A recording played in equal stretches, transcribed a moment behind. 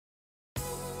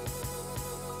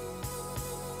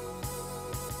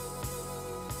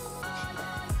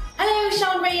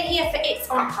Sian Rayer here for It's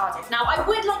on Cardiff. Now, I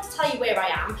would like to tell you where I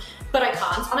am, but I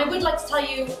can't. And I would like to tell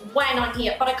you when I'm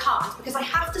here, but I can't, because I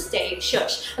have to stay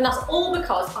SHWSH. And that's all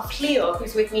because of Cleo,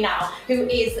 who's with me now, who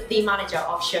is the manager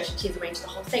of SHWSH, and she's arranged the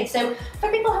whole thing. So, for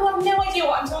people who have no idea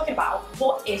what I'm talking about,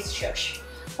 what is SHWSH?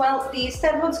 Well, the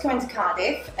SHWSH's coming to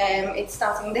Cardiff. It's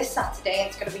starting this Saturday and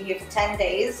it's going to be here for 10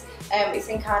 days. It's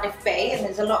in Cardiff Bay and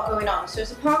there's a lot going on. So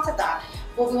as a part of that,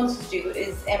 what we wanted to do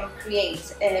is create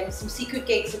some secret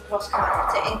gigs across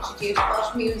Cardiff to introduce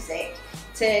Welsh music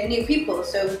to new people.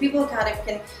 So people in Cardiff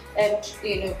can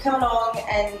come along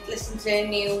and listen to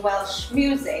new Welsh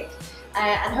music.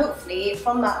 And hopefully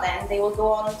from that then they will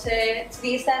go on to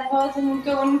the SHWSH and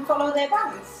go and follow their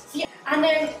bands. Yeah. And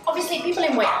obviously people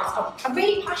in Wales are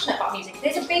really passionate about music.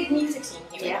 There's a big music scene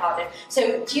here in Cardiff.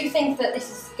 So do you think that this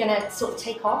is going to sort of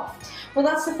take off? Well,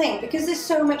 that's the thing, because there's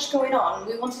so much going on,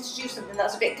 we wanted to do something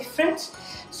that's a bit different.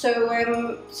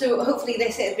 So so hopefully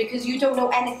this is, because you don't know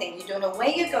anything, you don't know where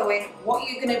you're going, what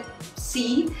you're going to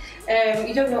see,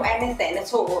 you don't know anything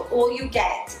at all. All you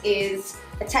get is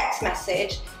a text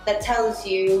message that tells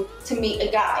you to meet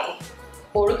a guy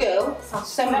or a girl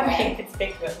somewhere. Very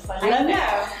conspicuous. I love it.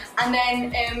 And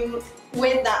then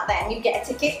with that then you get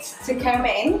a ticket to come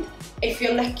in, if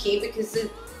you're lucky, because the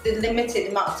limited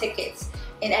amount of tickets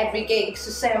in every gig. So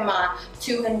some are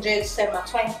 200, some are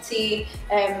 20,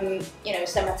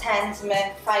 some are 10, some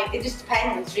are 5. It just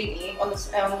depends really on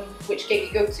which gig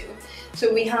you go to.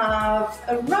 So we have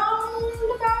around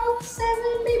about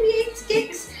 7, maybe 8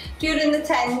 gigs during the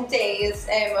 10 days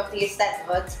of the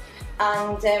SHWSH,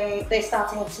 and they're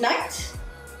starting tonight.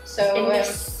 So in this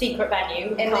secret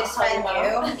venue. In this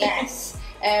venue, yes.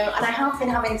 And I have been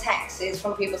having texts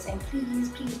from people saying, please,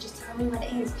 just tell me when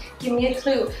it is, give me a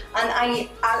clue. And I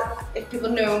if people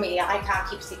know me, I can't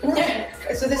keep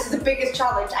secrets. So this is the biggest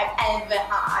challenge I've ever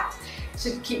had,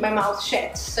 to keep my mouth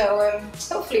shut. So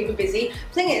hopefully we're busy.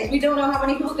 The thing is, we don't know how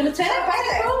many people are going to turn up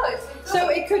either. So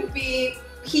it could be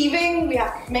heaving,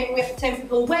 maybe we have to turn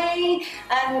people away,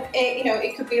 and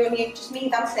it could be only just me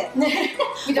dancing.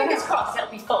 We don't get crossed, it'll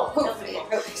be full. Hopefully.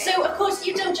 So of course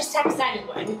you don't just text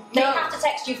anyone, they have to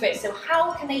text you first. So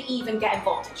how can they even get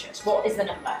involved in SHWSH? What is the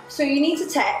number? So you need to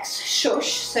text SHWSH,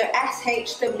 so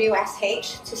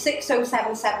SHWSH, to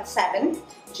 60777,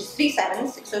 which is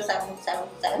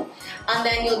 3760777, and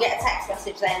then you'll get a text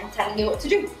message then telling you what to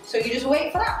do. So you just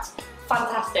wait for that.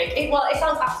 Fantastic. It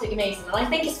sounds absolutely amazing, and I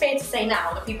think it's fair to say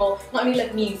now that people not only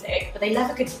love music, but they love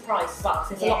a good surprise as well,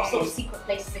 because there's a lot of sort of secret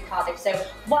places in Cardiff. So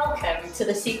welcome to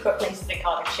the secret places in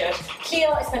Cardiff SHWSH.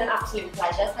 Cleo, it's been an absolute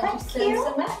pleasure. Thank you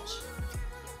so much.